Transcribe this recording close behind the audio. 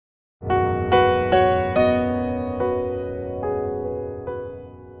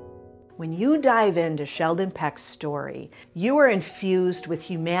When you dive into Sheldon Peck's story, you are infused with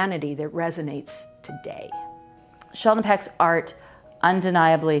humanity that resonates today. Sheldon Peck's art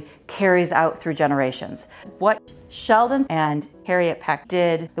undeniably carries out through generations. What Sheldon and Harriet Peck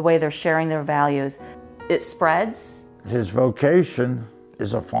did, the way they're sharing their values, it spreads. His vocation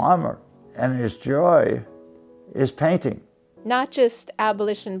is a farmer, and his joy is painting. Not just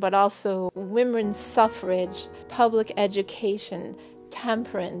abolition, but also women's suffrage, public education,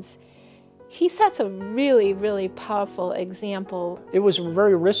 temperance. He sets a really, really powerful example. It was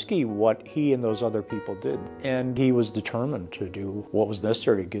very risky what he and those other people did, and he was determined to do what was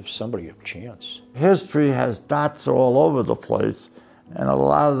necessary to give somebody a chance. History has dots all over the place, and a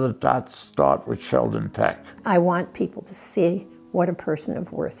lot of the dots start with Sheldon Peck. I want people to see what a person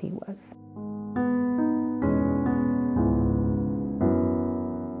of worth he was.